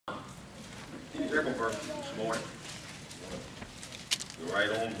several verses this morning. Go right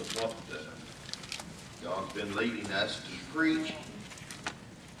on with what God's been leading us to preach.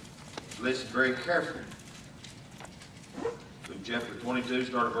 Listen very carefully. Luke chapter 22,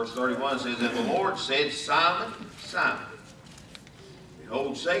 start at verse 31, says, And the Lord said, Simon, Simon,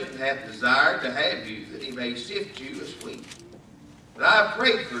 behold, Satan hath desired to have you, that he may sift you as wheat. But I have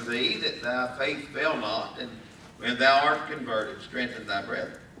prayed for thee, that thy faith fail not, and when thou art converted, strengthen thy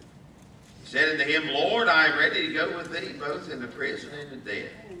brethren. He said unto him, Lord, I am ready to go with thee, both into prison and to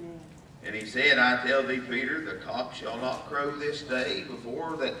death. And he said, I tell thee, Peter, the cock shall not crow this day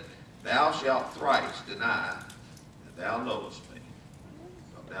before that thou shalt thrice deny that thou knowest me.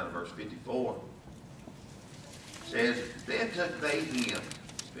 Come down to verse 54. It says, Then took they him,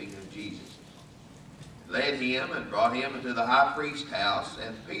 speaking of Jesus, led him and brought him into the high priest's house,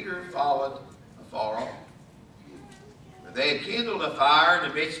 and Peter followed afar off. When they had kindled a fire in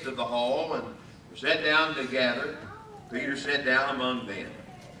the midst of the hall, and were sat down together, Peter sat down among them.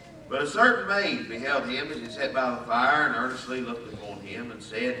 But a certain maid beheld him as he sat by the fire, and earnestly looked upon him, and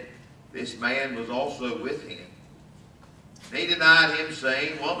said, This man was also with him. And he denied him,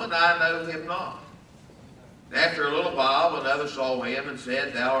 saying, Woman, I know him not. And after a little while, another saw him, and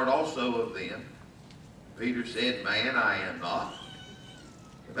said, Thou art also of them. Peter said, Man, I am not.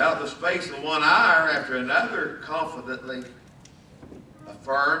 About the space of 1 hour, after another confidently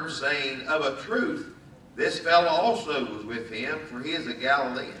affirmed, saying, Of a truth, this fellow also was with him, for he is a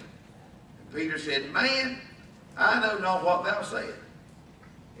Galilean. And Peter said, Man, I know not what thou sayest.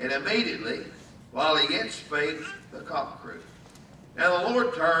 And immediately, while he yet spake, the cock crew. Now the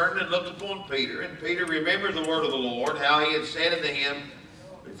Lord turned and looked upon Peter, and Peter remembered the word of the Lord, how he had said unto him,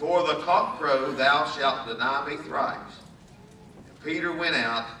 Before the cock crow thou shalt deny me thrice. And Peter went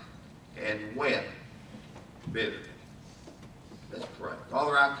out and wept bitterly. Let's pray.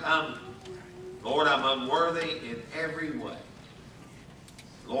 Father, I come. Lord, I'm unworthy in every way.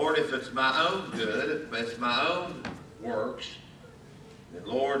 Lord, if it's my own good, if it's my own works, then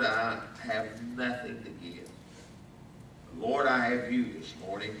Lord, I have nothing to give. Lord, I have you this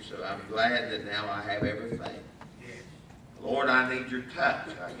morning, so I'm glad that now I have everything. Lord, I need your touch.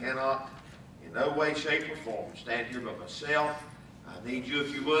 I cannot in no way, shape, or form stand here by myself. I need you,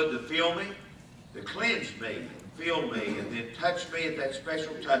 if you would, to fill me, to cleanse me, and fill me, and then touch me at that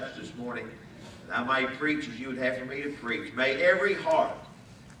special touch this morning, that I may preach as you would have for me to preach. May every heart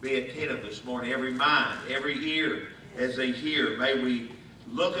be attentive this morning, every mind, every ear as they hear. May we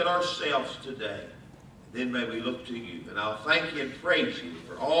look at ourselves today, then may we look to you. And I'll thank you and praise you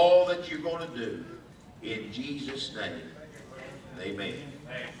for all that you're going to do in Jesus' name. Amen.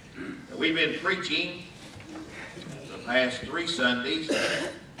 Now, we've been preaching the past 3 Sundays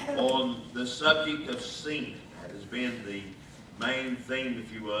on the subject of sin. That has been the main theme,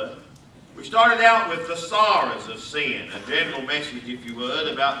 if you would. We started out with the sorrows of sin, a general message, if you would,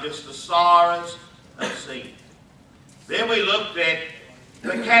 about just the sorrows of sin. Then we looked at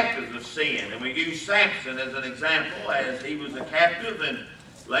the captives of sin, and we used Samson as an example, as he was a captive and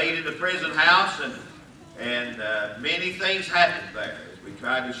laid in the prison house, and many things happened there. As we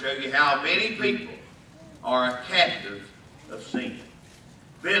tried to show you how many people are a captive of sin.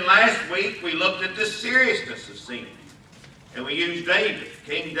 Then last week we looked at the seriousness of sin. And we used David,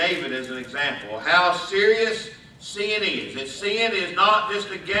 King David, as an example of how serious sin is. That sin is not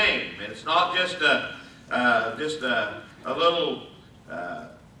just a game, and it's not just a little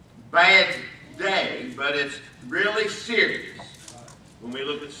bad day, but it's really serious when we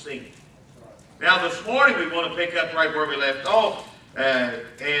look at sin. Now this morning we want to pick up right where we left off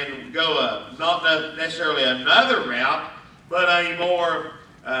and go not necessarily another route, but a more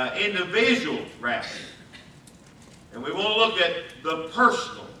individual route. And we want to look at the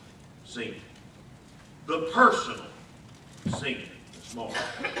personal sin. The personal sin this morning.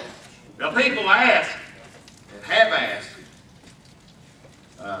 Now people ask, and have asked,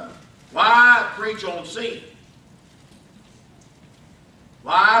 why preach on sin?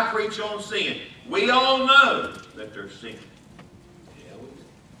 Why preach on sin? We all know that there's sin. Yeah, we do.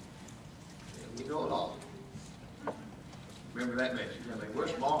 Yeah, we know it all. Remember that message. I mean, we're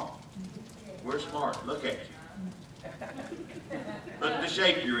smart. We're smart. Look at you. Look at the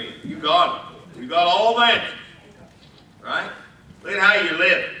shape you're in. You got it. You got all the answers. Right? Look at how you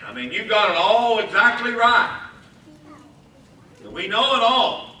live. I mean, you got it all exactly right. And we know it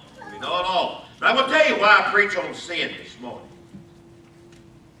all. We know it all. But I'm going to tell you why I preach on sin this morning.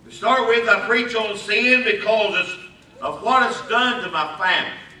 To start with, I preach on sin because of what it's done to my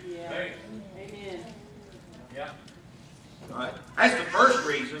family. Yeah. Amen. Yeah. All right? That's the first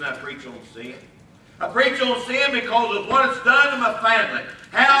reason I preach on sin. I preach on sin because of what it's done to my family.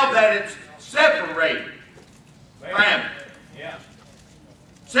 How that it's separated family. Yeah.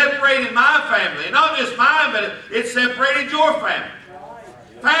 Separated my family. And not just mine, but it separated your family.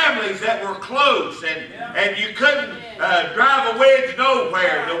 Families that were close and you couldn't drive a wedge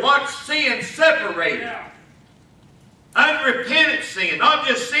nowhere. To watch sin separated. Unrepentant sin. Not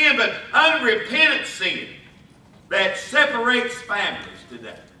just sin, but unrepentant sin that separates families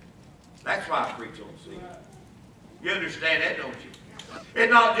today. That's why I preach on sin. You understand that, don't you? It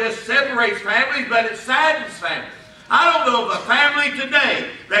not just separates families, but it saddens families. I don't know of a family today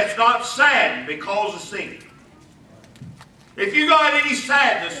that's not saddened because of sin. If you got any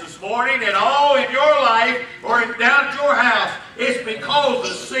sadness this morning at all in your life or down at your house, it's because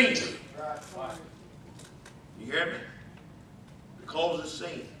of sin. You hear me? Because of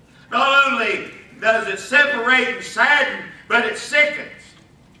sin. Not only does it separate and sadden, but it sickens.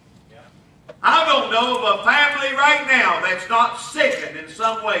 I don't know of a family right now that's not sickened in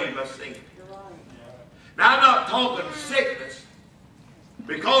some way by sin. Now, I'm not talking sickness.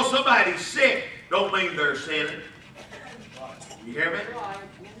 Because somebody's sick don't mean they're sinning. You hear me?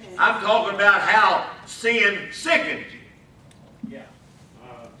 I'm talking about how sin sickens you. Yeah.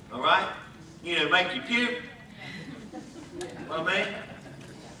 All right? You know, make you puke. Well, man,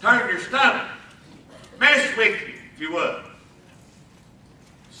 turn your stomach. Mess with you, if you would.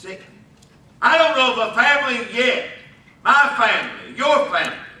 Sick. I don't know of a family yet, my family, your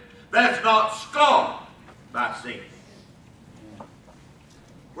family, that's not scarred by sin.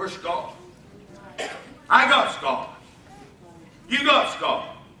 We're scarred. I got scars. You got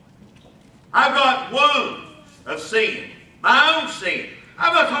scars. I've got wounds of sin. My own sin.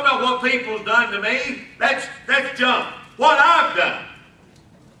 I'm not talking about what people's done to me. That's junk. What I've done.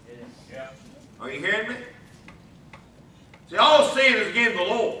 Yeah. Are you hearing me? See, all sin is against the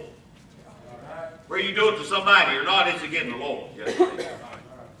Lord. Whether you do it to somebody or not, it's against the Lord.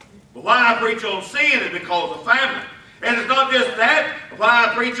 But why I preach on sin is because of family. And it's not just that. Why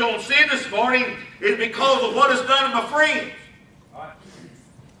I preach on sin this morning is because of what it's done to my friends.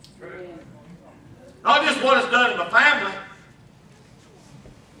 Not just what it's done to my family.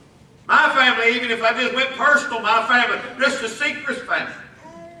 My family, even if I just went personal, my family, just the Secrets family.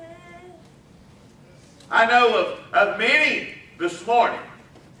 I know of many this morning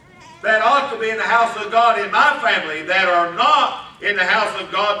that ought to be in the house of God in my family that are not in the house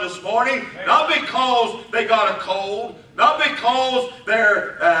of God this morning, not because they got a cold, not because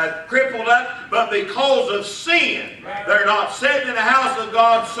they're crippled up, but because of sin. They're not sitting in the house of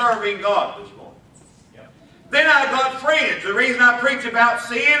God serving God this morning. Then I got friends. The reason I preach about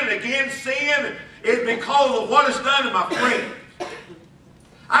sin and against sin is because of what it's done to my friends.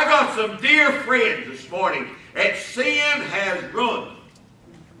 I got some dear friends this morning that sin has ruined them.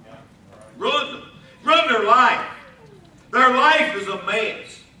 Ruined them. Ruined their life. Their life is a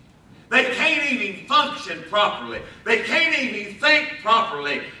mess. They can't even function properly. They can't even think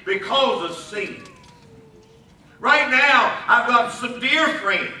properly because of sin. Right now, I've got some dear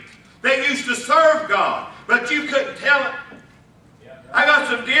friends that used to serve God, but you couldn't tell it. I got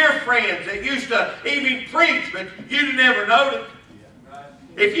some dear friends that used to even preach, but you'd never know it.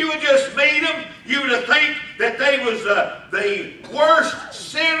 If you would just meet them, you would think that they was the worst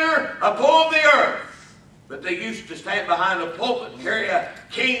sinner upon the earth. But they used to stand behind the pulpit and carry a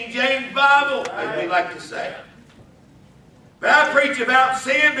King James Bible, as we like to say. But I preach about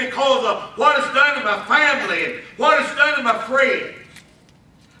sin because of what it's done to my family and what it's done to my friends.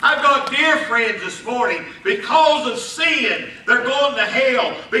 I've got dear friends this morning, because of sin, they're going to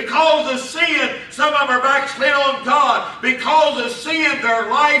hell. Because of sin, some of them are backslid on God. Because of sin, their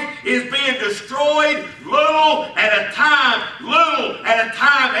life is being destroyed little at a time,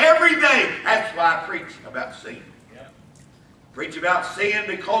 every day. That's why I preach about sin. Preach about sin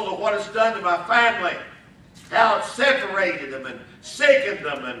because of what it's done to my family. How it's separated them and sickened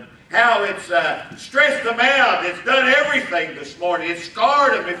them and how it's stressed them out. It's done everything this morning. It's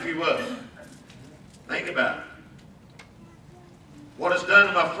scarred them, if you will. Think about it. What it's done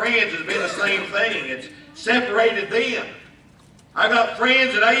to my friends has been the same thing. It's separated them. I got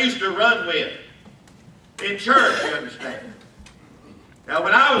friends that I used to run with in church, you understand. Now,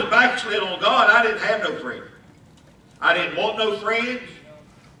 when I was backslid on God, I didn't have no friends. I didn't want no friends.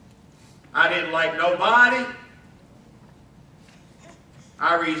 I didn't like nobody.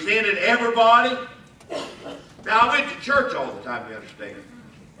 I resented everybody. Now, I went to church all the time, you understand.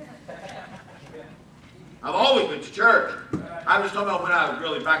 I've always been to church. I'm just talking about when I was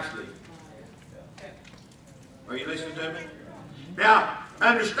really backslid. Are you listening to me? Now,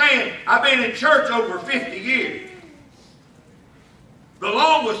 understand, I've been in church over 50 years. The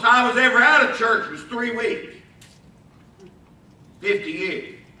longest I was ever out of church was 3 weeks. 50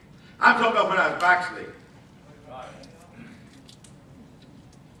 years. I'm talking about when I was backsliding.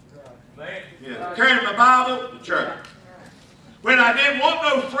 Yeah. Carrying my Bible to church. When I didn't want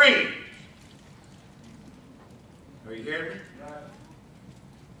no friends. Are you hearing me?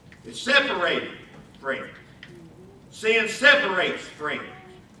 It separated friends. Sin separates friends.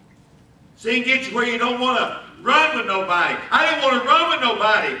 Sin gets you where you don't want to run with nobody. I didn't want to run with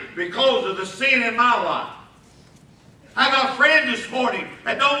nobody because of the sin in my life. I got friends this morning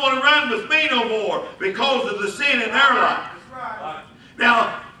that don't want to run with me no more because of the sin in their life.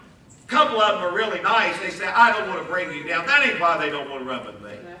 Now, a couple of them are really nice. They say, I don't want to bring you down. That ain't why they don't want to run with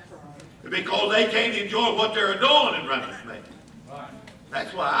me. Because they can't enjoy what they're doing and run with me.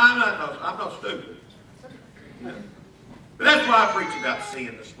 That's why I'm not stupid. But that's why I preach about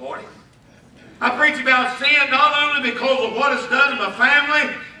sin this morning. I preach about sin not only because of what it's done to my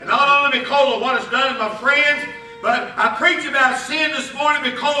family, and not only because of what it's done to my friends, but I preach about sin this morning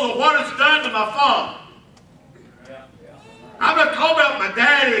because of what it's done to my father. I'm not talking about my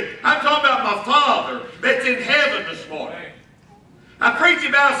daddy. I'm talking about my Father that's in heaven this morning. I preach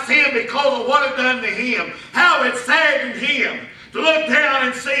about sin because of what it done to him, how it saddened him to look down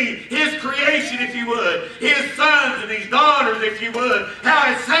and see his creation, if you would, his sons and his daughters, if you would,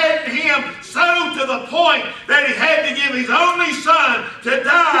 how it saddened him so to the point that he had to give his only son to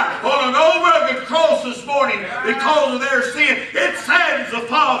die on an overrugged cross this morning because of their sin. It saddens the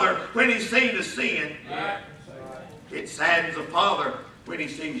Father when he sees the sin. It saddens the Father when he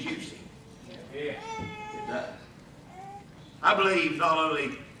sees you sin. It does. I believe not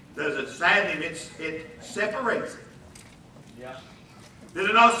only does it sadden him, it separates him. Did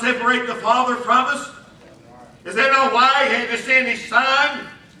it not separate the Father from us? Is that not why he had to send his Son?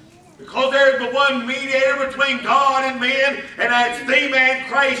 Because there is but one mediator between God and men, and that's the man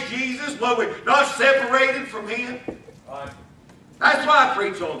Christ Jesus. Well, we're not separated from him. That's why I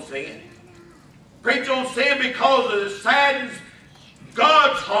preach on sin. Preach on sin because it saddens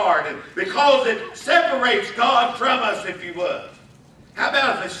God's heart, and because it separates God from us, if you would. How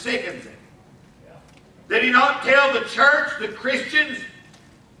about if it sickens him? Did he not tell the church, the Christians,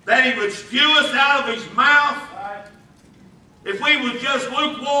 that he would spew us out of his mouth if we was just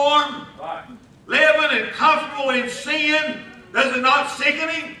lukewarm, living and comfortable in sin? Does it not sicken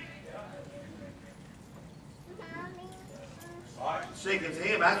him? It sickens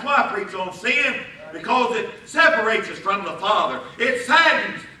him. That's why I preach on sin, because it separates us from the Father. It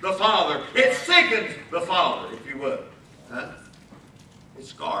saddens the Father. It sickens the Father, if you would. It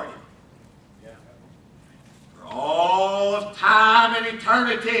scarred him. All of time and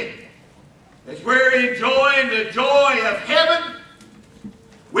eternity, as we're enjoying the joy of heaven,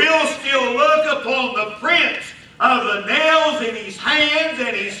 we'll still look upon the prints of the nails in his hands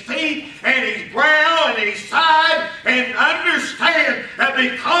and his feet and his brow and his side, and understand that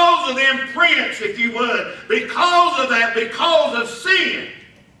because of them prints, if you would, because of that, because of sin,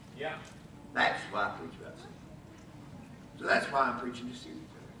 that's why I preach about sin. So that's why I'm preaching this series.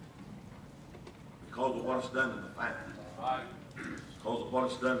 Because of what it's done to the family. Because of what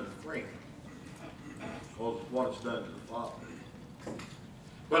it's done to the friend. Because of what it's done to the Father.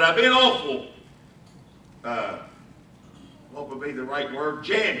 But I've been awful, what would be the right word?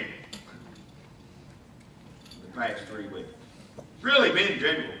 Genuine. The past 3 weeks. Really been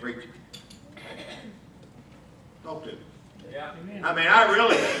general preaching. Talk to me. I mean,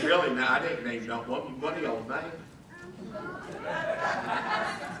 I didn't name not one of y'all's name.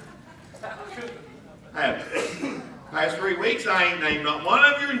 Haven't. Past 3 weeks, I ain't named not one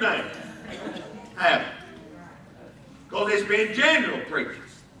of your names. Haven't. Because it's been general preaching.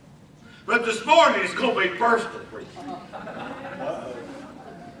 But this morning, it's going to be personal preaching.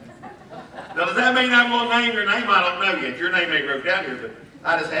 Now, does that mean I'm going to name your name? I don't know yet. Your name ain't wrote down here, but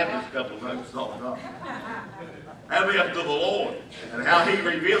I just have these couple of notes. That'll be up to the Lord and how he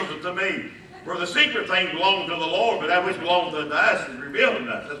reveals it to me. For the secret things belong to the Lord, but that which belongs to us is revealed to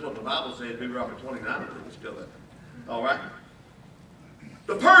us. That's what the Bible says, Deuteronomy 29. It's still there. All right?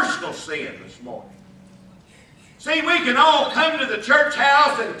 The personal sin this morning. See, we can all come to the church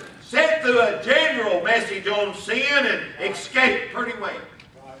house and sit through a general message on sin and escape pretty well.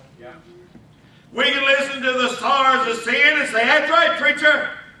 We can listen to the stars of sin and say, that's right, preacher.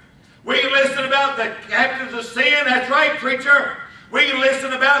 We can listen about the captains of sin. That's right, preacher. We can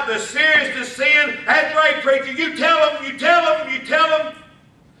listen about the seriousness of sin. That's right, preacher. You tell them, you tell them, you tell them.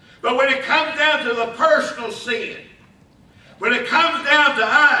 But when it comes down to the personal sin, when it comes down to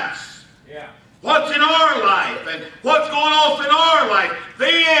us, what's in our life and what's going off in our life,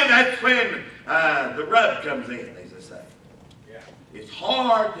 then that's when the rub comes in, as they say. It's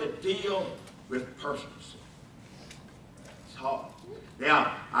hard to deal with personal sin. It's hard.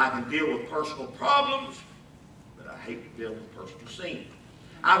 Now, I can deal with personal problems, but I hate to deal with personal sin.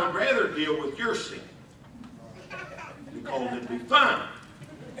 I would rather deal with your sin because it'd be fun.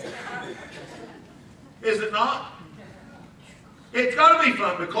 Is it not? It's got to be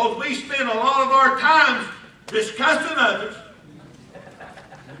fun because we spend a lot of our time discussing others.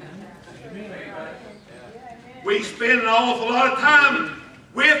 We spend an awful lot of time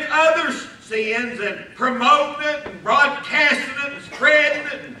with others' sins and promoting it and broadcasting it and spreading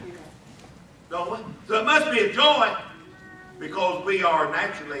it. Don't we? So it must be a joy because we are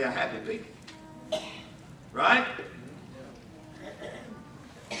naturally a happy people. Right?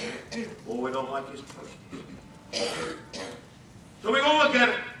 Well, we don't like his person. So we're going to look at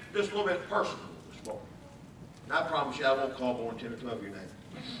it just a little bit personal this morning. And I promise you I won't call more than 10 or 12 of your names.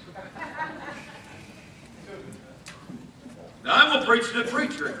 Now I'm going to preach to the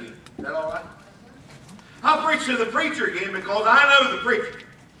preacher again. Is that all right? I'll preach to the preacher again because I know the preacher.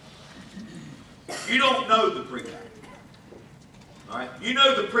 You don't know the preacher. All right? You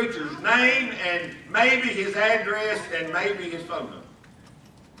know the preacher's name and maybe his address and maybe his phone number.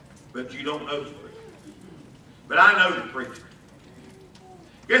 But you don't know the preacher. But I know the preacher.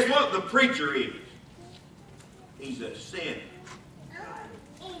 Guess what the preacher is? He's a sinner.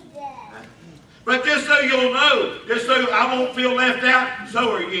 But just so you'll know, just so I won't feel left out,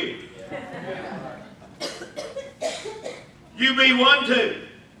 so are you. You be one too.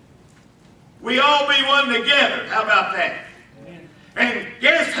 We all be one together. How about that? And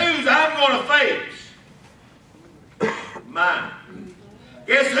guess whose I'm going to face? Mine.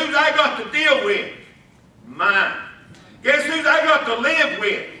 Guess whose I got to deal with? Mine. Guess whose I got to live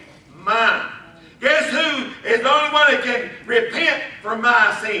with? Mine. Guess who is the only one that can repent for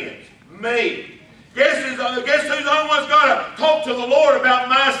my sins? Me. Guess who's the only one that's got to talk to the Lord about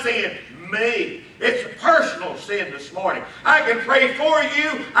my sin? Me. It's a personal sin this morning. I can pray for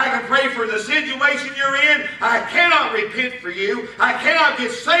you. I can pray for the situation you're in. I cannot repent for you. I cannot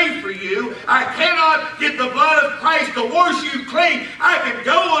get saved for you. I cannot get the blood of Christ to wash you clean. I can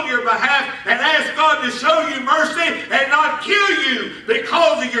go on your behalf and ask God to show you mercy and not kill you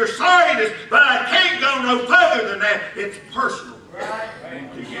because of your sorriness. But I can't go no further than that. It's personal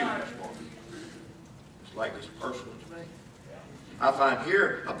to you this morning. It's like it's personal to me. I find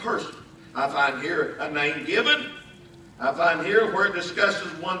here a person. I find here a name given. I find here where it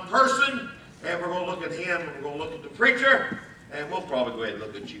discusses one person, and we're going to look at him, and we're going to look at the preacher, and we'll probably go ahead and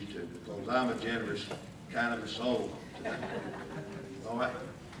look at you too, because I'm a generous kind of a soul. All right.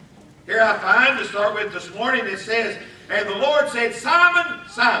 Here I find, to start with this morning, it says, and the Lord said, Simon,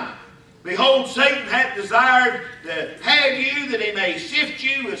 Simon, behold, Satan hath desired to have you, that he may sift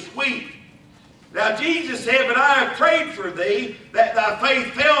you as wheat. Now Jesus said, but I have prayed for thee, that thy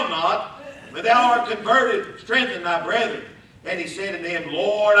faith fail not. When thou art converted, strengthen thy brethren. And he said unto him,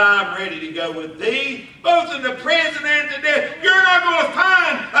 Lord, I am ready to go with thee, both into prison and to death. You're not going to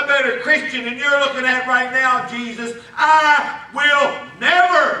find a better Christian than you're looking at right now, Jesus. I will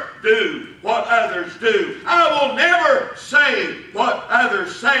never do what others do. I will never say what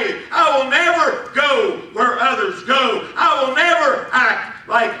others say. I will never go where others go. I will never act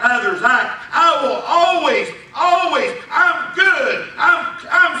like others act. I will always, I'm good.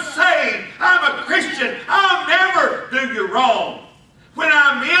 I'm saved. I'm a Christian. I'll never do you wrong. When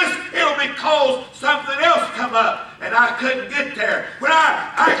I miss, it'll be because something else come up and I couldn't get there. When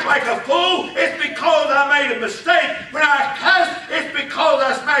I act like a fool, it's because I made a mistake. When I cuss, it's because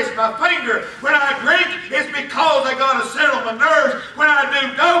I smashed my finger. When I drink, it's because I got to settle my nerves. When I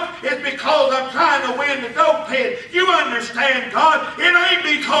do dope, it's because I'm trying to win the dope head. You understand, God? It ain't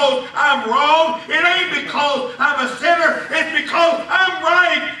because I'm wrong. It ain't because I'm a sinner. It's because I'm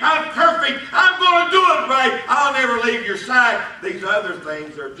right. I'm perfect. I'm going to do it right. I'll never leave your side. These other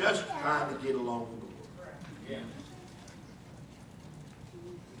things are just trying to get along with the world. Yeah.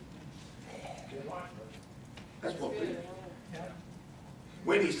 That's what Peter said.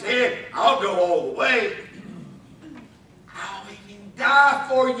 When he said, I'll go all the way, I'll even die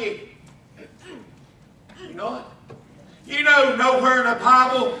for you. You know it? You know, nowhere in the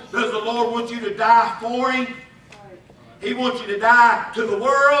Bible does the Lord want you to die for him. He wants you to die to the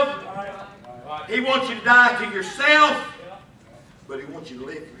world. He wants you to die to yourself. But he wants you to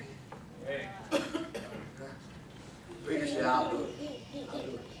live for him. Peter said, I'll do it. I'll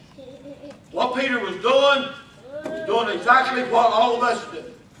do it. What Peter was doing exactly what all of us do.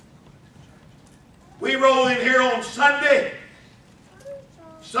 We roll in here on Sunday.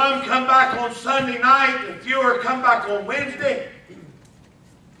 Some come back on Sunday night and fewer come back on Wednesday.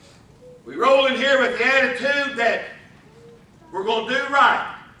 We roll in here with the attitude that we're going to do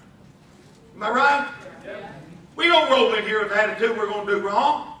right. Am I right? We don't roll in here with the attitude we're going to do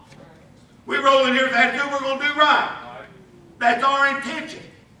wrong. We roll in here with the attitude we're going to do right. That's our intention.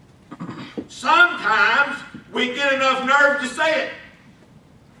 Sometimes we get enough nerve to say it.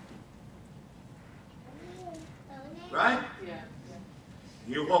 Right? Yeah.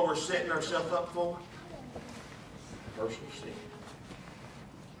 You know what we're setting ourselves up for? Personal sin.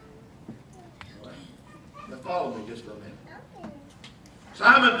 Now follow me just for a minute.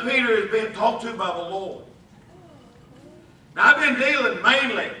 Simon Peter has been talked to by the Lord. Now I've been dealing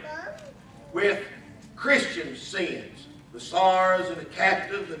mainly with Christian sins. The SARS and the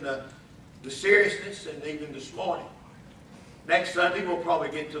captive and the seriousness, and even this morning. Next Sunday we'll probably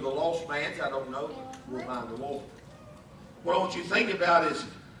get to the lost man's. I don't know. We'll find the Lord. What I want you to think about is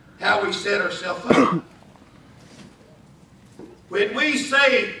how we set ourselves up. When we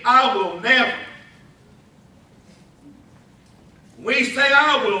say, I will never, we say,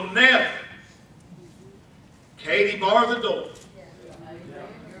 I will never, Katie, bar the door.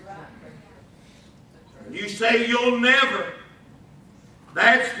 When you say you'll never,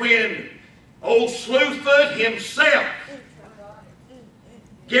 that's when old Slewfoot himself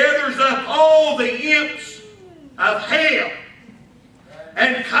gathers up all the imps of hell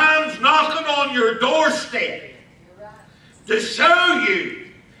and comes knocking on your doorstep to show you.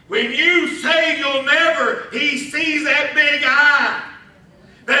 When you say you'll never, he sees that big eye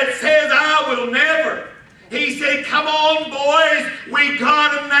that says, I will never. He said, come on, boys, we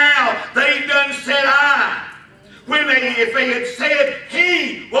got them now. They done said I. If they had said,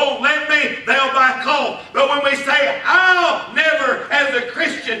 he won't let me, they'll back off. But when we say, I'll never, as a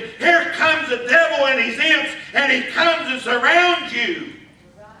Christian, here comes the devil and his imps, and he comes and surrounds you,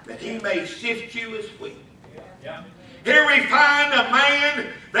 that he may sift you as wheat. Yeah. Here we find a man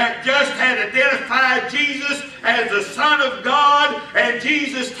that just had identified Jesus as the Son of God, and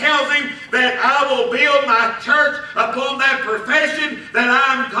Jesus tells him that I will build my church upon that profession that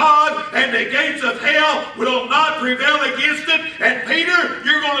I'm God, and the gates of hell will not prevail against it. And Peter,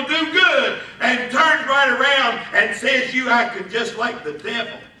 you're going to do good. And turns right around and says, you acting just like the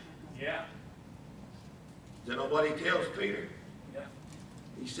devil. Yeah. Do you know what he tells Peter? Yeah.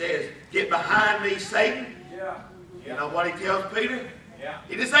 He says, get behind me, Satan. Yeah. You know what he tells Peter? Yeah.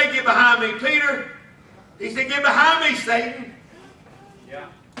 He didn't say, get behind me, Peter. He said, get behind me, Satan. Yeah.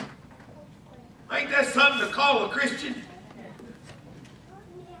 Ain't that something to call a Christian?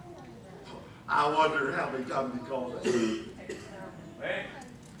 I wonder how many times he calls that.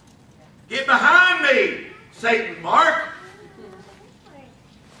 Get behind me, Satan, Mark.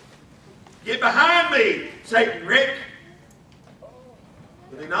 Get behind me, Satan, Rick.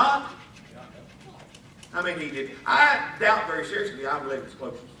 Did he not? I mean, he did. I doubt very seriously, I believe it's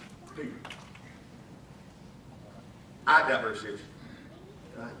closest to Peter. I doubt very seriously.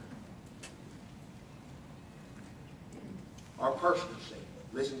 Right? Our personal sin.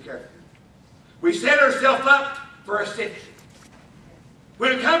 Listen carefully. We set ourselves up for a sin.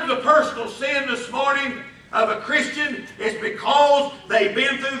 When it comes to personal sin this morning of a Christian, it's because they've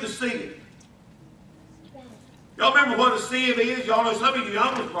been through the sieve. Y'all remember what a sieve is? Y'all know, some of you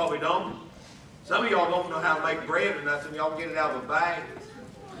young ones probably don't. Some of y'all don't know how to make bread or nothing. Y'all get it out of a bag,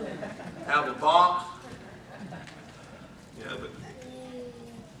 out of a box. Yeah, but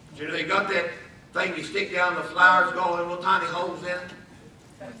you know, they got that thing you stick down the flour, it's got all them little tiny holes in it.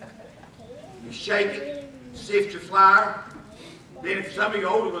 You shake it, sift your flour. Then if some of you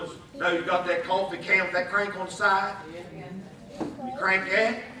older ones know you got that coffee can with that crank on the side, you crank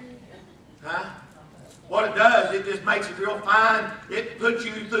that. Huh? What it does, it just makes it real fine. It puts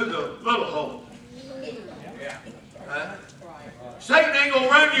you through the little hole. Huh? Satan ain't going to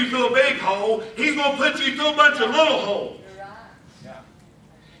run you through a big hole. He's going to put you through a bunch of little holes.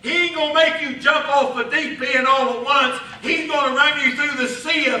 He ain't going to make you jump off a deep end all at once. He's going to run you through the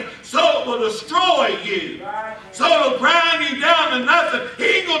sieve so it will destroy you. So it'll grind you down to nothing. He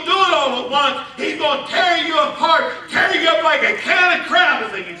ain't going to do it all at once. He's going to tear you apart, tear you up like a can of crab,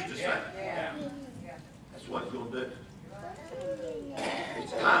 as they used to say. That's what he's going to do.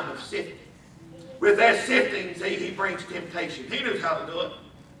 It's a time of sifting. With that sifting, he brings temptation. He knows how to do it.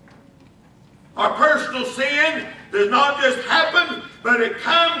 Our personal sin does not just happen, but it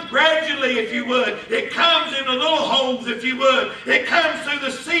comes gradually, if you would. It comes in the little holes, if you would. It comes through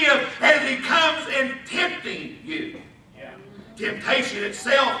the sieve as he comes in tempting you. Yeah. Temptation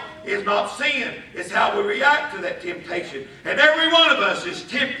itself is not sin. It's how we react to that temptation. And every one of us is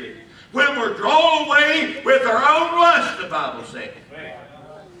tempted when we're drawn away with our own lust, the Bible says.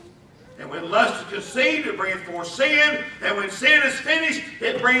 And when lust is conceived, it brings forth sin. And when sin is finished,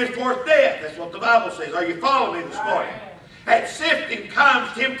 it brings forth death. That's what the Bible says. Are you following me this morning? As sifting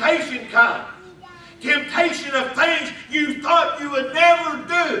comes, temptation comes. Temptation of things you thought you would never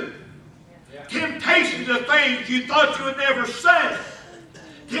do. Temptations of things you thought you would never say.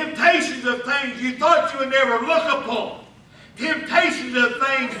 Temptations of things you thought you would never look upon. Temptations of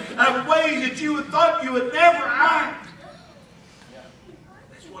things, of ways that you thought you would never act.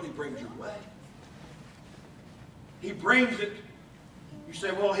 That's what he brings your way. He brings it. You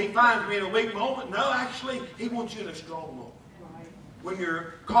say, well, he finds me in a weak moment. No, actually, he wants you in a strong moment. When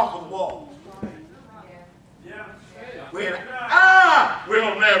you're cock of the walk. When I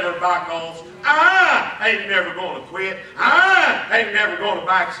will never back off. I ain't never going to quit. I ain't never going to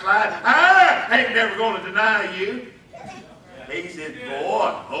backslide. I ain't never going to deny you. He said,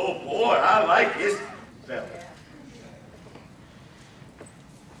 boy, oh boy, I like this fella.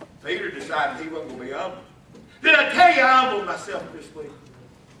 Peter decided he wasn't going to be humble. Did I tell you I humbled myself this week?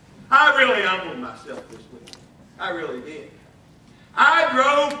 I really humbled myself this week. I really did. I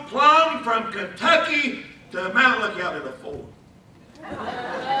drove plumb from Kentucky to Mount Lookout in a Ford.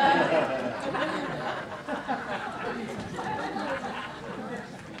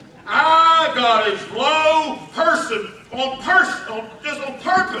 I got as low just on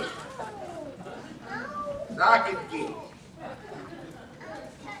purpose as I could get.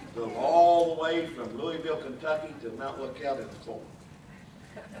 Drove all the way from Louisville, Kentucky to Mount Lookout in a Ford.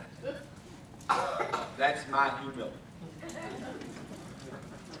 That's my humility.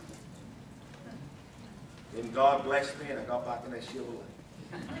 Then God blessed me and I got back in that Chevrolet.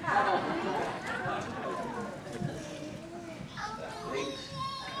 See,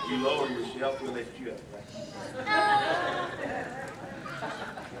 you lower yourself, we'll lift you up. Right?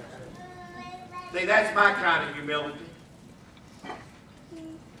 See, that's my kind of humility.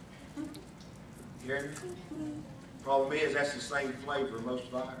 You hear me? Problem is, that's the same flavor most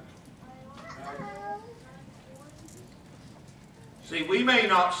of ours. See, we may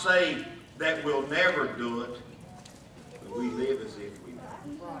not say that we'll never do it, but we live as if we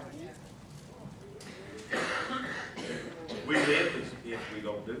will. We live as if we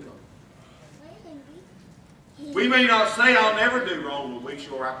don't do wrong. We may not say I'll never do wrong, but we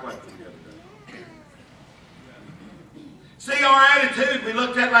sure act like we never do. See, our attitude, we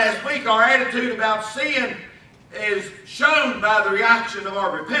looked at last week, our attitude about sin is shown by the reaction of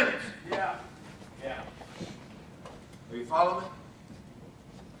our repentance. Yeah. Yeah. Are you following me?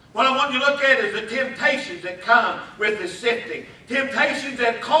 What I want you to look at is the temptations that come with the sifting. Temptations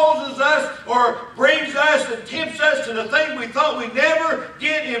that causes us or brings us and tempts us to the thing we thought we'd never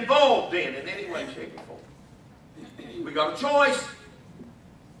get involved in any way, shape, or form. We got a choice.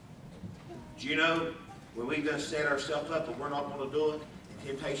 Do you know, when we just set ourselves up and we're not going to do it,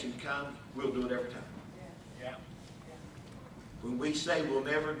 and temptation comes, we'll do it every time. Yeah. When we say we'll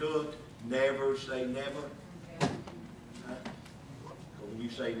never do it, never say never. When you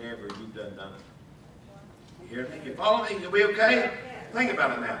say never, you've done it. You hear me? You follow me? You'll be okay? Think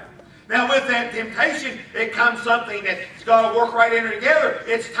about it now. Now with that temptation, it comes something that's got to work right in together.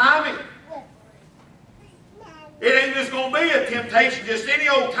 It's timing. It ain't just going to be a temptation just any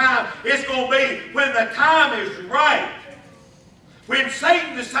old time. It's going to be when the time is right. When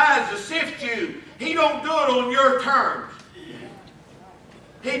Satan decides to sift you, he don't do it on your terms.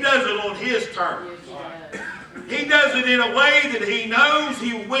 He does it on his terms. He does it in a way that he knows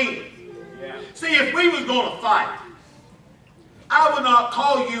he'll win. Yeah. See, if we was going to fight, I would not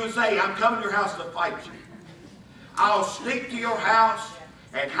call you and say, I'm coming to your house to fight you. I'll sneak to your house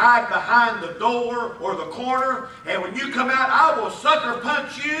and hide behind the door or the corner, and when you come out, I will sucker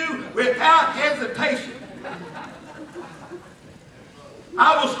punch you without hesitation.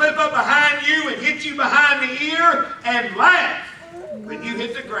 I will slip up behind you and hit you behind the ear and laugh when you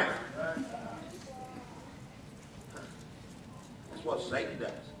hit the ground. That's what Satan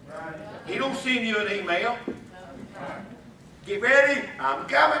does. He don't send you an email. Get ready, I'm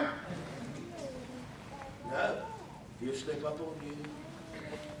coming. No, he'll slip up on you.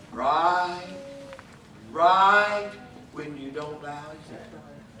 Right when you don't allow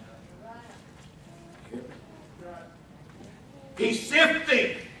it. He's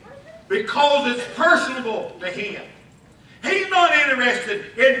sifting because it's personable to him. He's not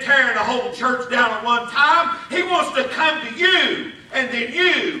interested in tearing the whole church down at one time. He wants to come to you, and then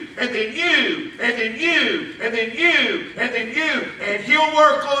you, and then you, and then you, and then you, and then you, and he'll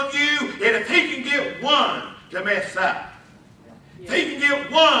work on you. And if he can get one to mess up, if he can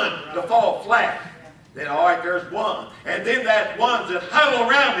get one to fall flat, then all right, there's one. And then that ones that huddle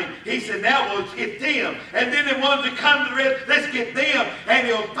around him, he said, now we'll get them. And then the ones that come to the rest, let's get them. And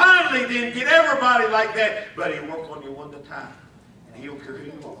he'll finally then get everybody like that. But he'll work on you one at a time. And he don't care who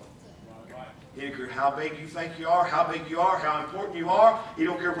you are. He don't care how big you think you are, how big you are, how important you are. He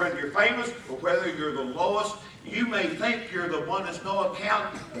don't care whether you're famous or whether you're the lowest. You may think you're the one that's no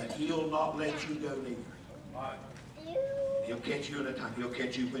account, but He'll not let you go neither. He'll catch you in a time. He'll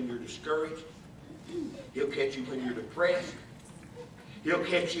catch you when you're discouraged. He'll catch you when you're depressed. He'll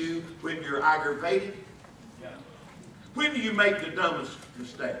catch you when you're aggravated. When do you make the dumbest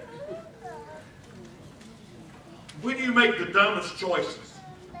mistake? When do you make the dumbest choices?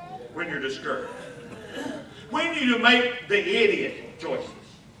 When you're discouraged. When do you make the idiot choices?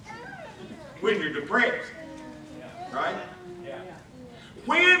 When you're depressed. Right?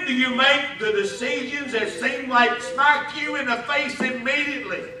 When do you make the decisions that seem like smack you in the face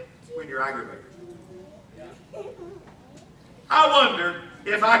immediately? When you're aggravated. I wonder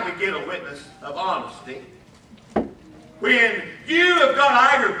if I could get a witness of honesty when you have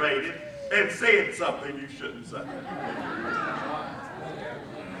got aggravated and said something you shouldn't say.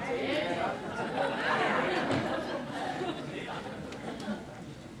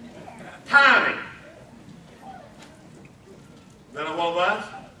 Timing. None of all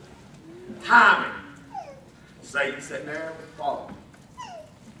that? Timing. Satan sitting there following.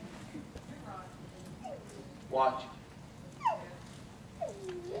 Watch.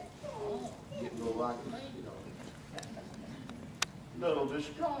 Getting a little like, little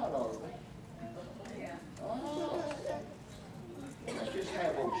distraught, are we? Oh. Let's just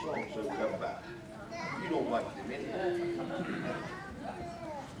have old so-and-so come back. You don't like them anyway.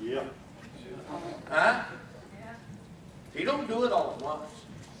 Yeah. Huh? He don't do it all at once.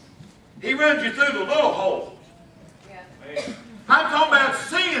 He runs you through the little holes. I'm talking about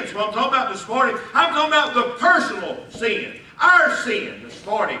sins. What I'm talking about this morning, I'm talking about the personal sin. Our sin this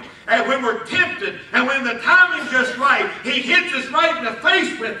morning. And when we're tempted and when the timing's just right, He hits us right in the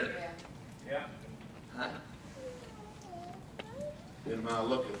face with it. Yeah. Huh? Then I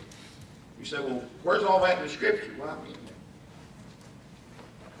look at it. You say, well, where's all that in the Scripture? Well, I mean,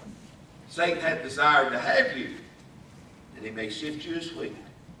 Satan hath desired to have you, that he may sift you as wheat.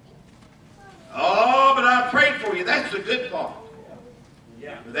 Oh, but I prayed for you. That's the good part.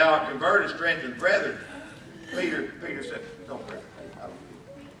 Yeah. But thou art converted, strengthened, brethren. Peter said, don't pray for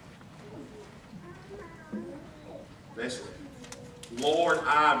me. Listen, Lord,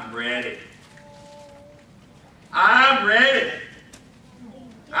 I'm ready. I'm ready.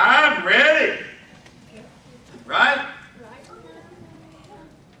 I'm ready. Right?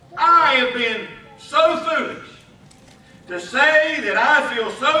 I have been so foolish to say that I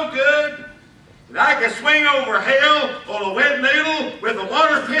feel so good that I can swing over hell on a wet needle with a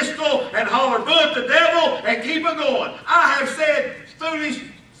water pistol and holler, "Boo at the devil," and keep it going. I have said foolish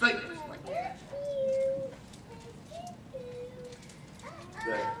statements like that.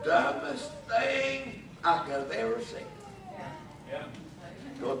 The dumbest thing I could have ever seen. Yeah.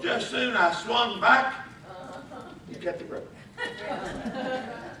 So just soon I swung back, he cut the rope.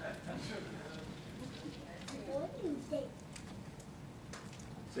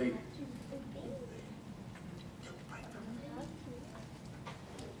 See,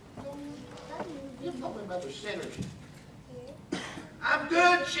 you're talking about the sinners. I'm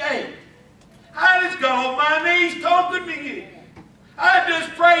good shape. I just got on my knees talking to you. I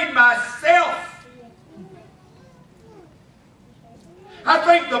just prayed myself. I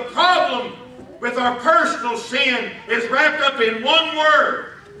think the problem with our personal sin is wrapped up in one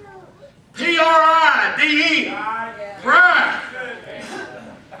word. P-R-I-D-E. Pride.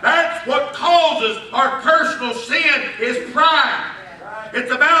 That's what causes our personal sin is pride.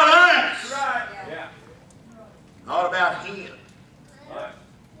 It's about us. Not about Him.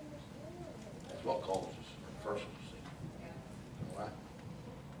 That's what causes our personal sin. All right?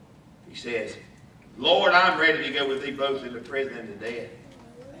 He says, Lord, I'm ready to go with thee both into prison and to death.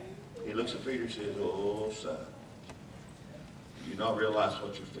 He looks at Peter and says, oh, son, do you not realize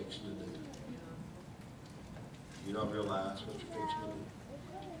what you're fixing to do? Do you not realize what you're fixing to do?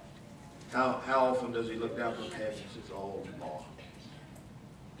 How often does he look down from heaven and says, oh, Lord,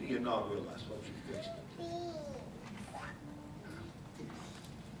 do you not realize what you're fixing to do?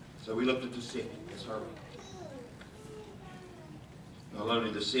 So we looked at the sifting. Let's hurry. Not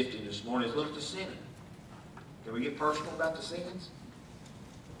only the sifting this morning, let's look at the sinning. Can we get personal about the sins?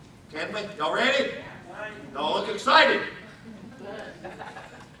 Can we? Y'all ready? Y'all look excited.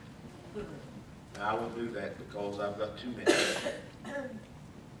 Now, I won't do that because I've got 2 minutes.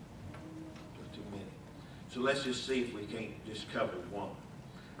 So let's just see if we can't just cover one.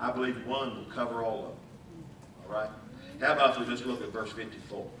 I believe one will cover all of them. All right? How about if we just look at verse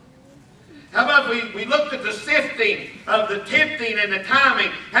 54? How about we looked at the sifting of the tempting and the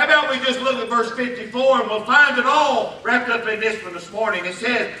timing? How about we just look at verse 54 and we'll find it all wrapped up in this one this morning. It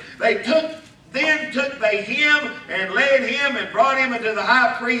says, they took Then took they him and led him and brought him into the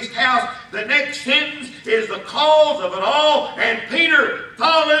high priest's house. The next sentence is the cause of it all. And Peter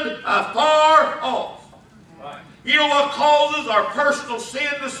followed afar off. Right. You know what causes our personal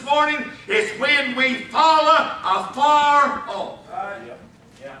sin this morning? It's when we follow afar off. Right. Yeah.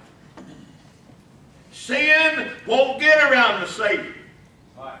 Yeah. Sin won't get around the Savior.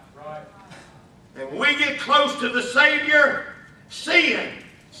 Right. Right. And when we get close to the Savior, sin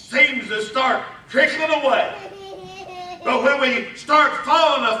seems to start trickling away. But when we start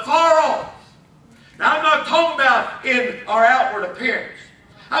falling afar off, now I'm not talking about in our outward appearance.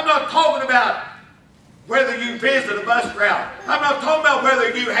 I'm not talking about whether you visit a bus route. I'm not talking about whether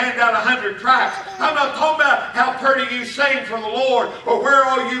you hand out 100 tracts. I'm not talking about how pretty you sing for the Lord or where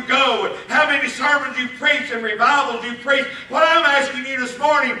all you go and how many sermons you preach and revivals you preach. What I'm asking you this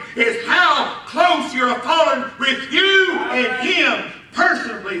morning is how close you're falling with you and Him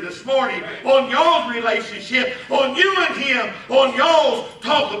personally this morning, on y'all's relationship, on you and Him, on y'all's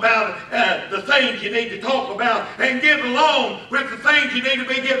talk about the things you need to talk about and get along with the things you need to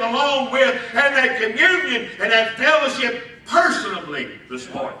be getting along with, and that communion and that fellowship personally this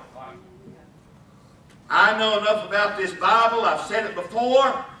morning. I know enough about this Bible. I've said it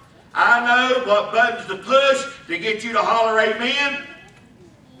before. I know what buttons to push to get you to holler amen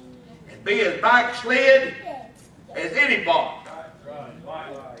and be as backslid as anybody.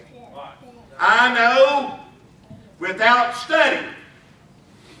 I know without study,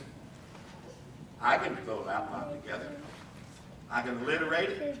 I can throw an outline together. I can alliterate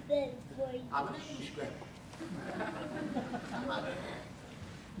it. I'm an English grammar.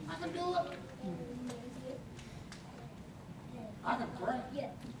 I can do it. I can pray.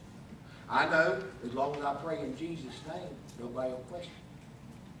 I know as long as I pray in Jesus' name, nobody will question.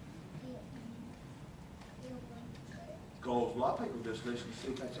 Because a lot of people just listen to see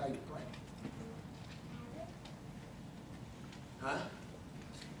if that's how you pray. Huh?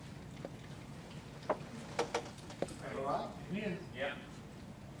 All right? Yeah.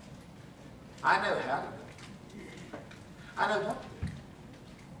 I know how to do it. I know what to do.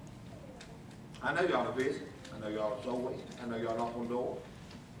 I know y'all to visit. I know y'all to soul win. I know y'all knock on the door.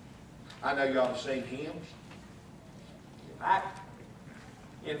 I know y'all to sing hymns.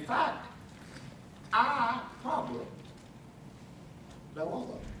 In fact, I probably know all of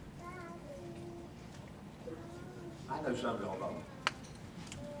them. I know some of y'all know it.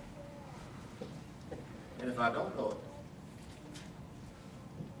 And if I don't know it,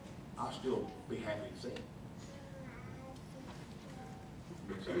 I'll still be happy to sing.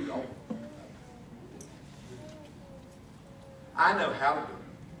 But some don't. I know how to do it.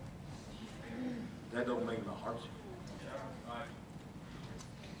 That don't mean my heart's in it.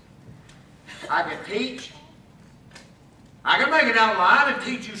 I can teach. I can make an outline and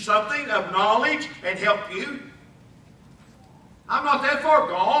teach you something of knowledge and help you. I'm not that far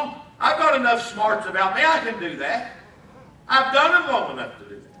gone. I've got enough smarts about me. I can do that. I've done it long enough to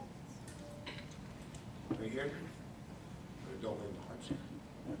do that. Are you hearing me? But it don't mean my heart's in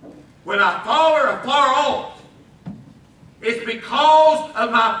it. When I fall or far off, it's because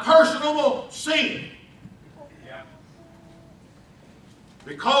of my personal sin. Yeah.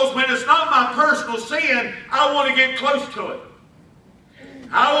 Because when it's not my personal sin, I want to get close to it.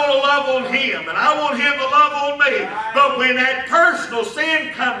 I want to love on Him, and I want Him to love on me. But when that personal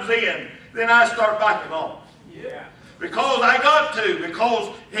sin comes in, then I start backing off. Yeah. Because I got to, because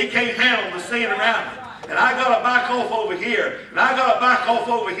He can't handle the sin around me. And I got to back off over here. And I got to back off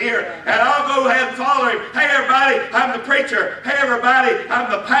over here. And I'll go ahead and follow Him. Hey, everybody, I'm the preacher. Hey, everybody, I'm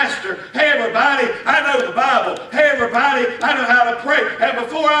the pastor. Hey, everybody, I know the Bible. Hey, everybody, I know how to pray. And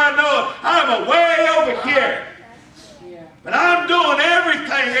before I know it, I'm away over here. But I'm doing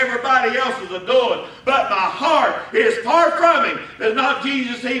everything everybody else is doing. But my heart is far from Him. Does not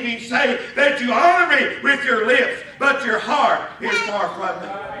Jesus even say that you honor me with your lips, but your heart is far from me?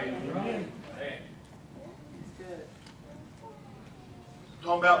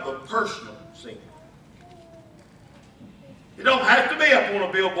 Talking about the personal sin. It don't have to be up on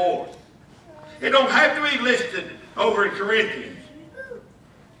a billboard. It don't have to be listed over in Corinthians.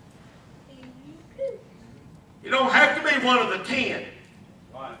 You don't have to be one of the 10.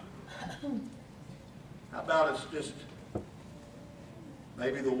 Right. How about it's just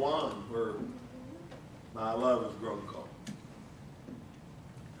maybe the one where my love has grown cold?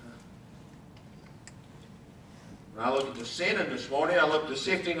 When I look at the sinning this morning, I look at the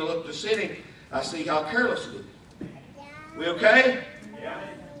sifting, I look at the sinning, I see how careless it is. We okay? Yeah.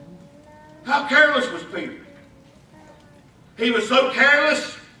 How careless was Peter? He was so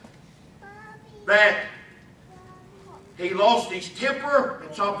careless that he lost his temper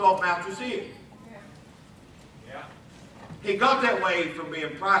and chopped off Malchus' ear. He got that way from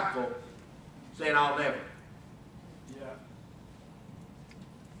being prideful, saying, I'll never. Yeah.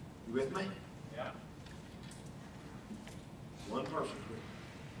 You with me? Yeah. One person.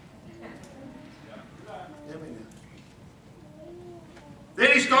 Yeah.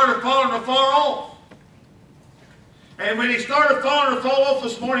 Then he started falling afar off. And when he started falling afar off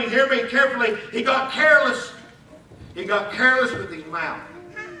this morning, hear me carefully, he got careless. He got careless with his mouth.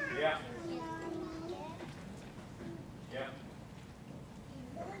 Yeah. Yeah.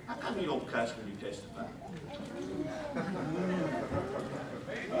 How come you don't cuss when you testify?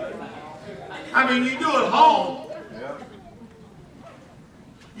 I mean, you do at home.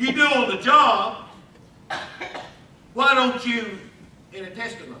 You do on the job. Why don't you in a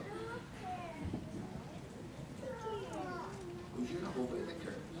testimony? Because you're not obeying the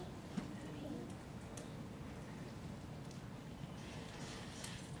curse.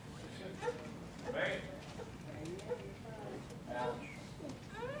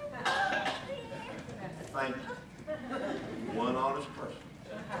 Thank you. One honest person.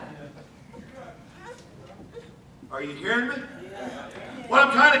 Are you hearing me? What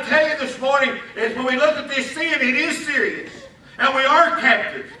I'm trying to tell you this morning is when we look at this sin, it is serious. And we are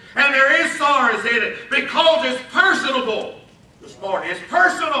captives. And there is sorrows in it because it's personable this morning. It's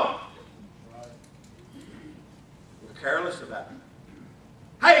personal. We're careless about it.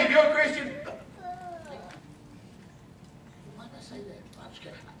 Hey, you're a Christian. Why did I say that?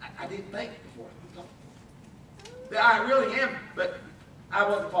 I didn't think before. I really am, but I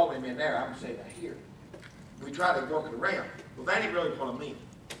wasn't following him in there. I'm saying that here. We try to work it around. Well, that ain't really what I mean.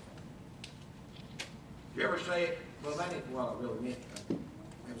 You ever say it? Well, that ain't what I really meant.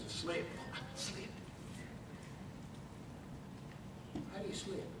 It was a slip. Slip. How do you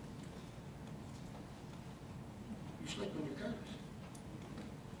slip? You slip when you're careless.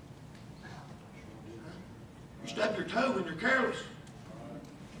 You stub your toe when you're careless.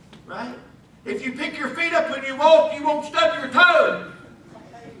 Right? If you pick your feet up when you walk, you won't stub your toe.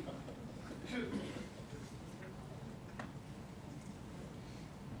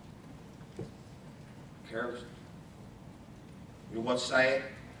 Careless. You know what's sad?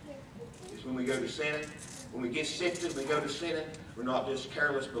 Is when we go to sinning, when we get sifted, we go to sinning, we're not just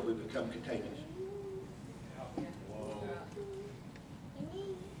careless, but we become contagious.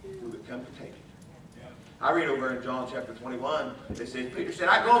 We become contagious. I read over in John chapter 21, it says, Peter said,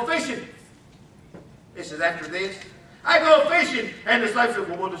 I go fishing. It says, after this, I go fishing. And the slave said,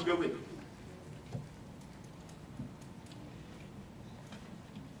 well, we'll just go with you.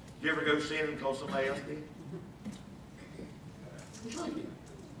 Did you ever go sin and call somebody else did? Sure you did.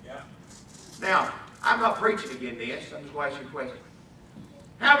 Yeah. Now, I'm not preaching again this. I'm just going to ask you a question.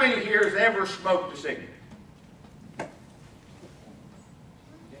 How many here has ever smoked a cigarette?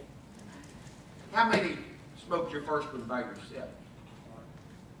 How many smoked your first one by yourself?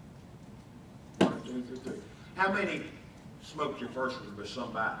 1, 2, 3, 3. How many smoked your first one with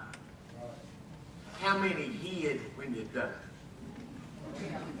somebody? How many hid when you're done?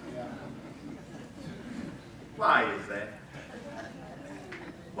 Why is that?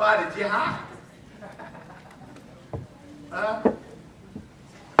 Why did you hide? The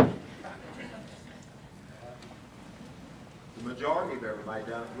majority of everybody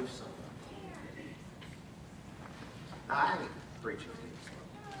done it with somebody. I ain't preaching this.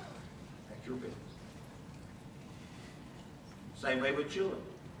 That's your business. Same way with chewing.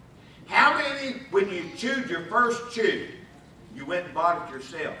 How many, when you chewed your first chew, you went and bought it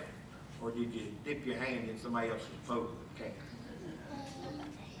yourself? Or did you dip your hand in somebody else's boat can?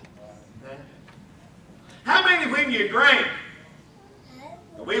 Huh? How many when you drank?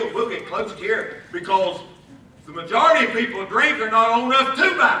 We'll get close here because the majority of people drink are not old enough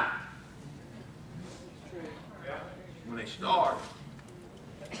to buy. When they start.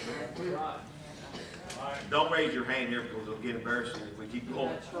 Don't raise your hand here because it'll get embarrassing if we keep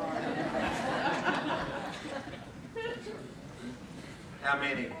going. How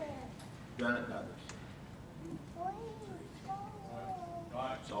many done it to others?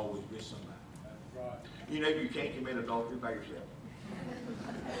 It's always with somebody. You know you can't commit adultery by yourself.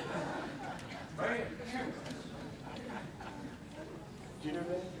 Do you know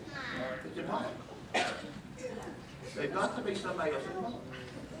that? It's impossible. They've got to be somebody else involved.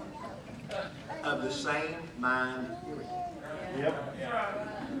 Of the same mind you're in. Yep.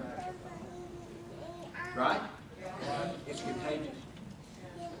 Right? It's contagious.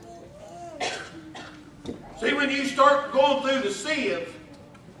 See, when you start going through the sieve,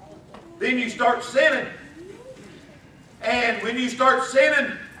 then you start sinning. And when you start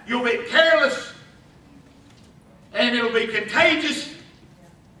sinning, you'll be careless. And it'll be contagious.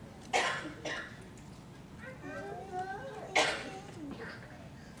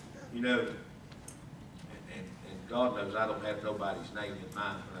 You know, and God knows I don't have nobody's name in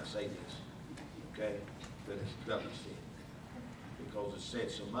mind when I say this, okay? But it's got to be said, because it's said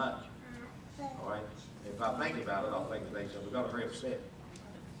so much, all right? If I think about it, I'll think of things that we've got to hurry up and say it.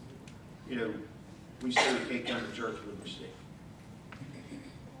 You know, we say we can't come to church when we're sick,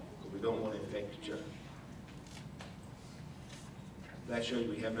 because we don't want to infect the church. That shows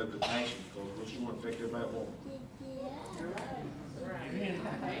we have no compassion, because we'll sure infect everybody at once.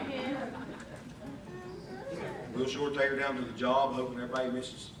 We'll sure take her down to the job, hoping everybody has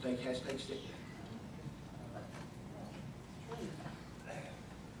to take sick.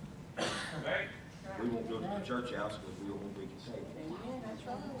 We won't go to the church house because we don't want to be contagious.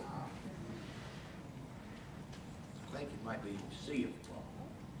 I think it might be C of the problem.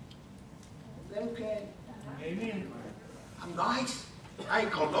 Is that okay? Amen. I'm nice. I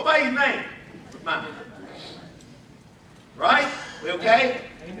ain't called nobody's name but mine. Right? We okay?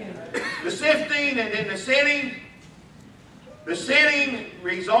 Amen. The sifting and then the sinning. The sinning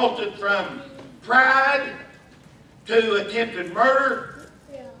resulted from pride to attempted murder,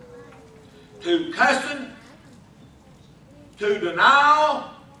 to cussing, to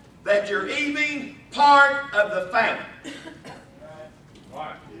denial that you're even part of the family.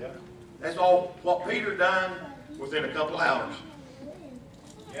 Right. Yeah. That's all what Peter done within a couple hours.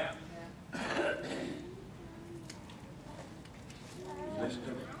 Yeah. Listen to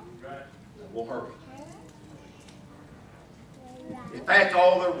me. Right. We'll hurry. If that's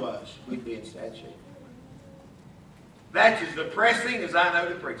all there was, we'd be in sad shape. That's as depressing as I know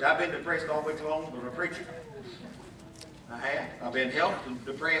to preach. I've been depressed all week long with a preacher. I have. I've been helped and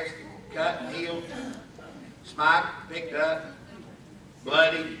depressed, and cut and healed, smoked, picked up,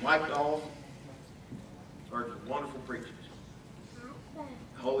 bloody, wiped off. Heard some wonderful preachers.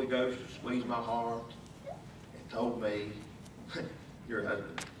 The Holy Ghost squeezed my heart and told me, your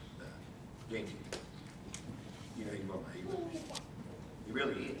husband, James, you know, he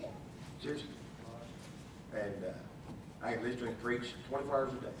really is. Seriously. And I can listen to him preach 24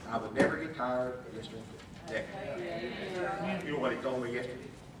 hours a day. I would never get tired of listening to him. Never. You know what he told me yesterday?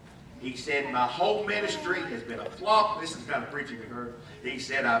 He said, my whole ministry has been a flop. This is the kind of preaching we heard. He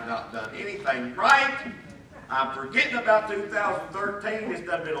said, I've not done anything right. I'm forgetting about 2013. It's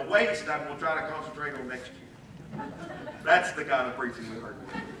done been a waste. I'm going to try to concentrate on next year. That's the kind of preaching we heard.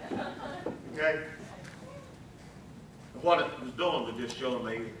 Okay? What it was doing was just showing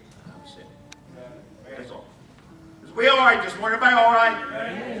me I'm sinning. That's all. Is we all right this morning? Everybody all right?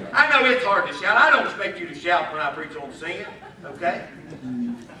 I know it's hard to shout. I don't expect you to shout when I preach on sin. Okay?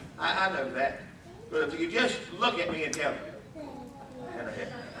 I know that. But if you just look at me and tell me, and I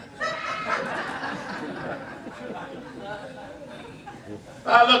have.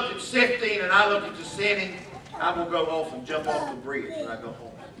 I look at sifting and I look at the sinning, I'm going to go off and jump off the bridge when I go home.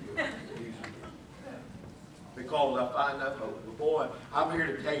 Because I find no hope. But boy, I'm here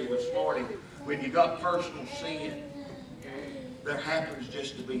to tell you this morning, when you got personal sin, there happens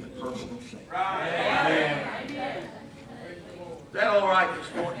just to be a personal sin. Right. Is that all right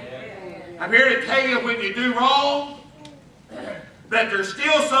this morning? I'm here to tell you when you do wrong, that there's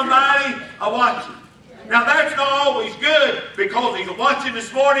still somebody watching. Now that's not always good because he's watching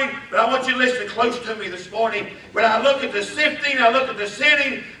this morning, but I want you to listen close to me this morning. When I look at the sifting, I look at the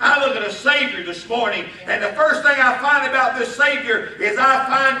sinning, I look at a Savior this morning. And the first thing I find about this Savior is I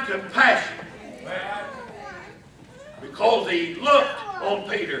find compassion. Because he looked on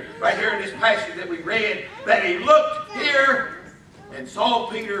Peter, right here in this passage that we read, that he looked here and saw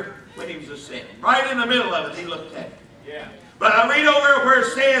Peter when he was a sinner. Right in the middle of it, he looked at him. Yeah. But I read over where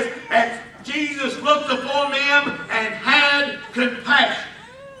it says, as Jesus looked upon them and had compassion.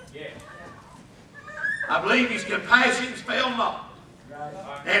 Yeah. I believe his compassions fail not.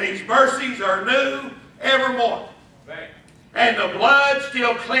 And his mercies are new evermore. And the blood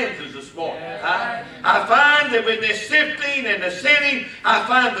still cleanses this morning. I find that with this sifting and the sinning, I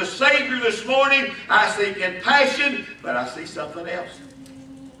find the Savior this morning. I see compassion, but I see something else.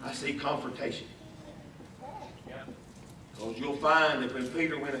 I see confrontation. Because you'll find that when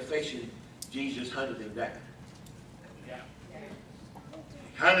Peter went a-fishing, Jesus hunted him down.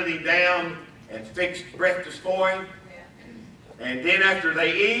 He hunted him down and fixed breakfast for him. And then after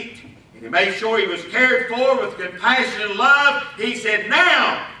they eat, and he made sure he was cared for with compassion and love, he said,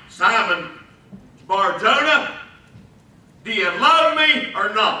 now, Simon Bar-Jonah, do you love me or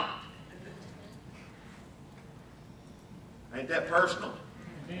not? Ain't that personal?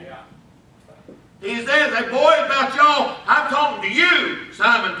 Yeah. He says, hey boys, about y'all, I'm talking to you,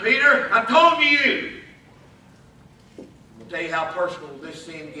 Simon Peter. I'm talking to you. I'm going to tell you how personal this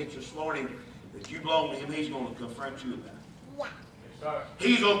sin gets this morning. If you belong to him, he's going to confront you about it.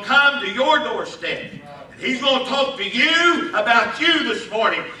 He's going to come to your doorstep. He's going to talk to you about you this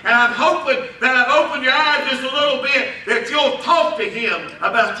morning. And I'm hoping that I've opened your eyes just a little bit, that you'll talk to Him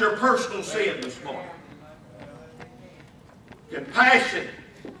about your personal sin this morning. Compassion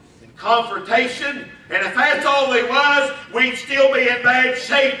and confrontation. And if that's all they was, we'd still be in bad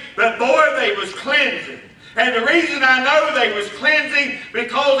shape. But boy, they was cleansing. And the reason I know they was cleansing,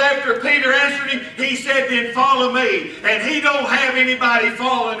 because after Peter answered him, he said, then follow me. And he don't have anybody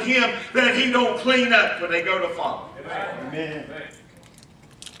following him that he don't clean up when they go to follow. Amen.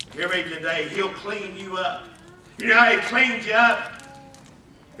 Hear me today. He'll clean you up. You know how He cleans you up?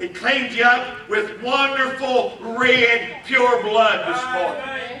 He cleans you up with wonderful, red, pure blood this morning.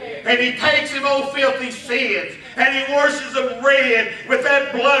 And He takes them old filthy sins, and He washes them red with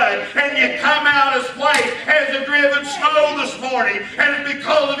that blood, and you come out as white as the driven snow this morning. And it's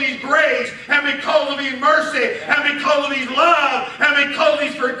because of His grace, and because of His mercy, and because of His love, and because of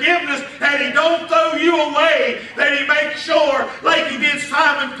His forgiveness, and He don't throw you away, that He makes sure, like He did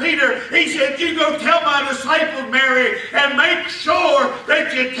Simon Peter, He said, you go tell my disciple Mary, and make sure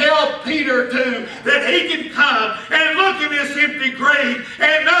that you tell Peter too, that he can come and look at this empty grave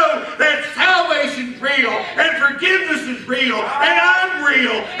and know that salvation's real, and forgiveness is real, and I'm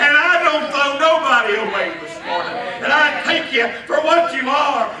real, and I don't throw nobody away this morning. And I take you for what you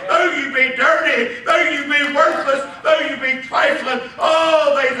are. Though you be dirty, though you be worthless, though you be trifling,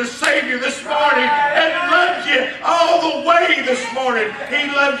 oh, there's a Savior this morning and loves you all the way this morning.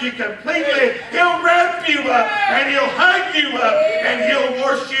 He loves you completely. He'll wrap you up, and He'll hug you up, and He'll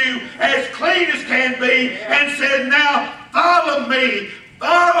wash you as clean as can be, and said, now follow me.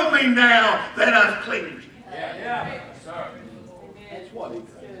 Follow me now that I've cleaned you. Yeah. Sorry. That's what He does.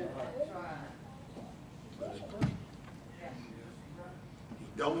 He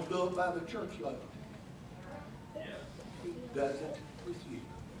don't do it by the church load. He does it with you.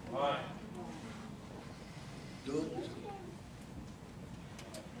 Right. Do it with you.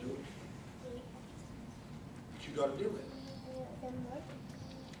 Do it. But you got to do it.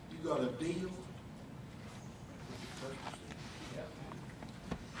 You got to deal with the person.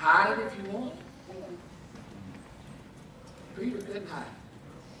 Hide it if you want. Peter couldn't hide it.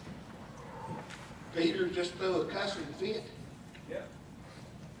 Peter just threw a cussing fit. Yeah.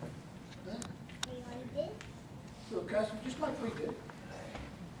 Huh? Threw a cussing just like we did.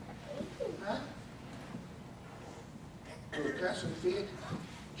 Huh? Threw a cussing fit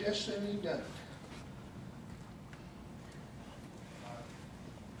just soon he done it.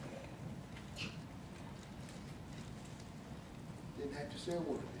 Didn't have to say a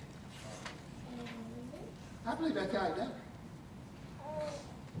word. I believe that's how He done it.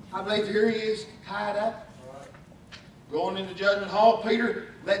 I believe here He is, tied up, going into judgment hall.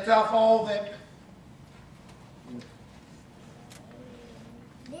 Peter lets off all that.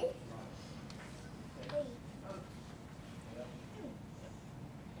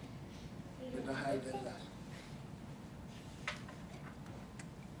 Didn't know how He does that.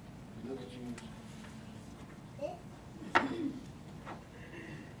 Look at you.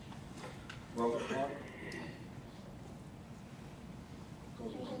 Broke heart.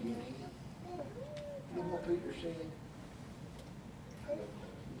 Because it was against Him. You know what Peter said?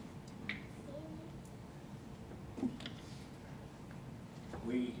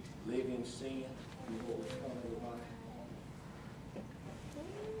 We live in sin. We what we tell everybody.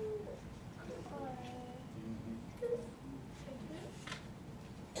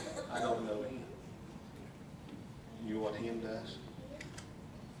 I don't know Him. You know what Him does?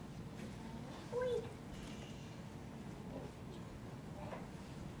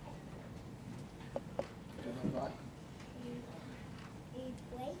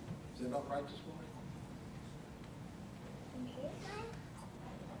 Is it not right this morning?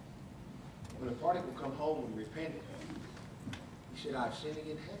 When a prodigal come home and repented, he said, I've sinned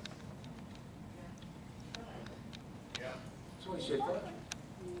against heaven. Yeah. That's what he said first.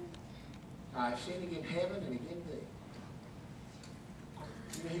 I've sinned against heaven and against thee.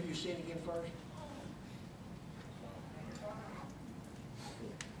 You know who you sinned against first?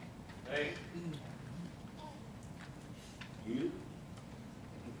 Hey. You?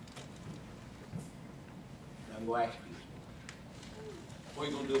 I'm going to ask you, what are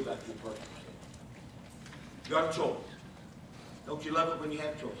you going to do about your personal sin? You got a choice. Don't you love it when you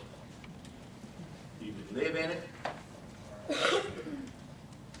have choices? You can live in it, or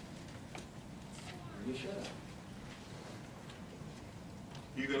you shut up.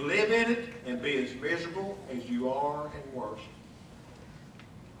 You can live in it and be as miserable as you are and worse,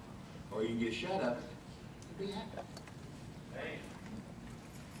 or you can get shut up and be happy. Hey.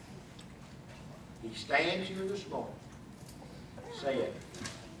 He stands here this morning. Say it.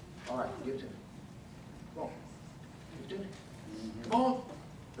 All right, give it to me. Come on. Give it to me. Come on.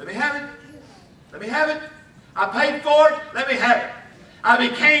 Let me have it. Let me have it. I paid for it. Let me have it. I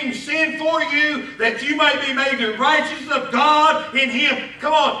became sin for you that you might be made the righteousness of God in Him.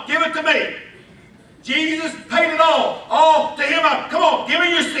 Come on, give it to me. Jesus paid it all. All to Him. Come on, give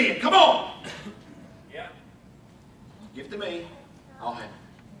me your sin. Come on. Yeah. Give it to me. I'll have it.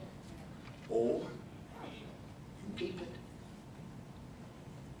 Or you can keep it.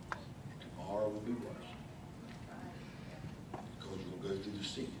 Tomorrow will be worse. Because you'll go through the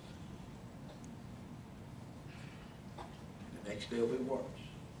sea. The next day will be worse.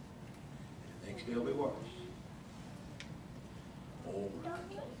 The next day will be worse. Or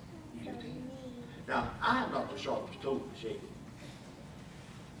you give it to Him. Now, I am not the sharpest tool in the shed.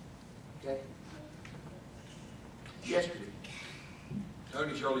 Okay? Yesterday,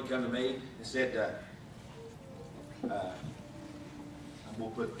 Tony Shirley come to me and said, I'm going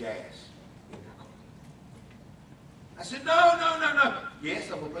to put gas in your car. I said, no.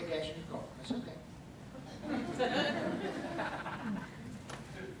 Yes, I'm going to put gas in your car. That's okay.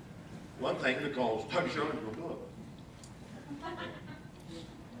 One thing, because Tony Shirley will do it.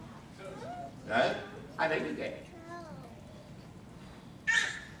 No, I needed gas.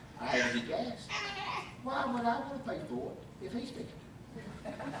 I had any gas. Why would I want to pay for it if he's picking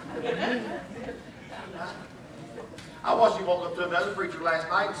it? I watched him walk up to another preacher last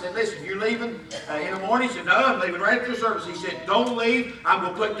night and said, listen, you leaving in the morning? He said, no, I'm leaving right after service. He said, don't leave. I'm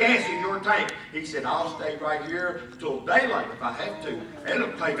going to put gas in your tank. He said, I'll stay right here till daylight if I have to.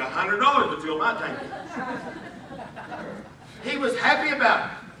 It'll take $100 to fill my tank. He was happy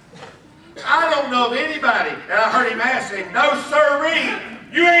about it. I don't know of anybody, and I heard him ask, said, no sirree,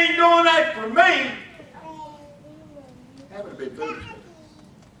 you ain't doing that for me. That would have been foolish.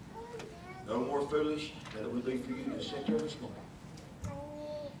 No more foolish than it would be for you to sit there this morning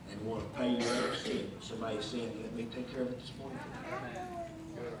and want to pay your sin. Somebody said, let me take care of it this morning.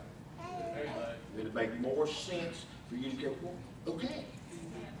 It would make more sense for you to go, well, okay.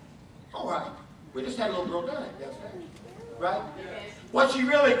 All right. We just had a little girl done it downstairs. Right? What she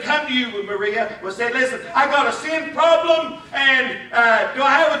really come to you with, Maria, was say, listen, I got a sin problem, and do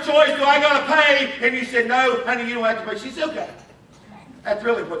I have a choice? Do I got to pay? And you said, no, honey, you don't have to pay. She said, okay. That's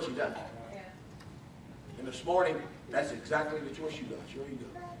really what she done. And this morning, that's exactly the choice you got. Sure you go.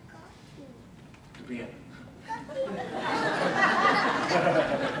 To be in.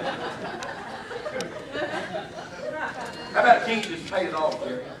 How about Jesus paid it all,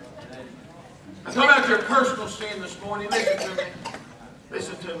 Jerry? I'm talking about your personal sin this morning. Listen to me.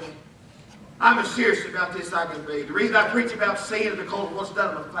 Listen to me. I'm as serious about this as I can be. The reason I preach about sin is because of what's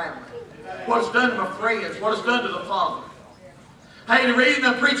done to my family, what it's done to my friends, what it's done to the Father. Hey, the reason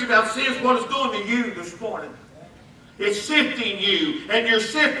I preach about sin is what it's doing to you this morning. It's sifting you, and you're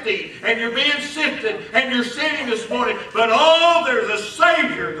sifting, and you're being sifted, and you're sinning this morning. But oh, there's a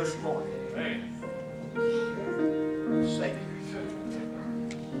Savior this morning. Savior.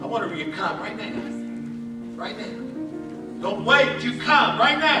 I wonder if you come right now. Right now. Don't wait. You come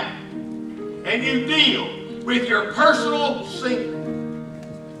right now. And you deal with your personal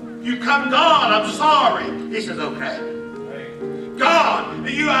sin. You come, God, I'm sorry. He says, okay. God,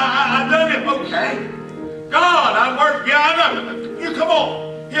 I've done it. Okay. God, I worked. Yeah, I know. You come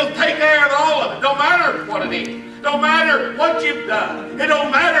on. He'll take care of all of it. Don't matter what it is. Don't matter what you've done. It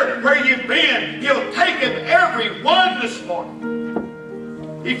don't matter where you've been. He'll take it every one this morning.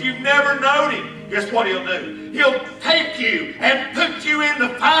 If you've never known Him, guess what He'll do? He'll take you and put you in the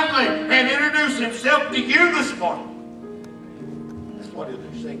family and introduce Himself to you this morning.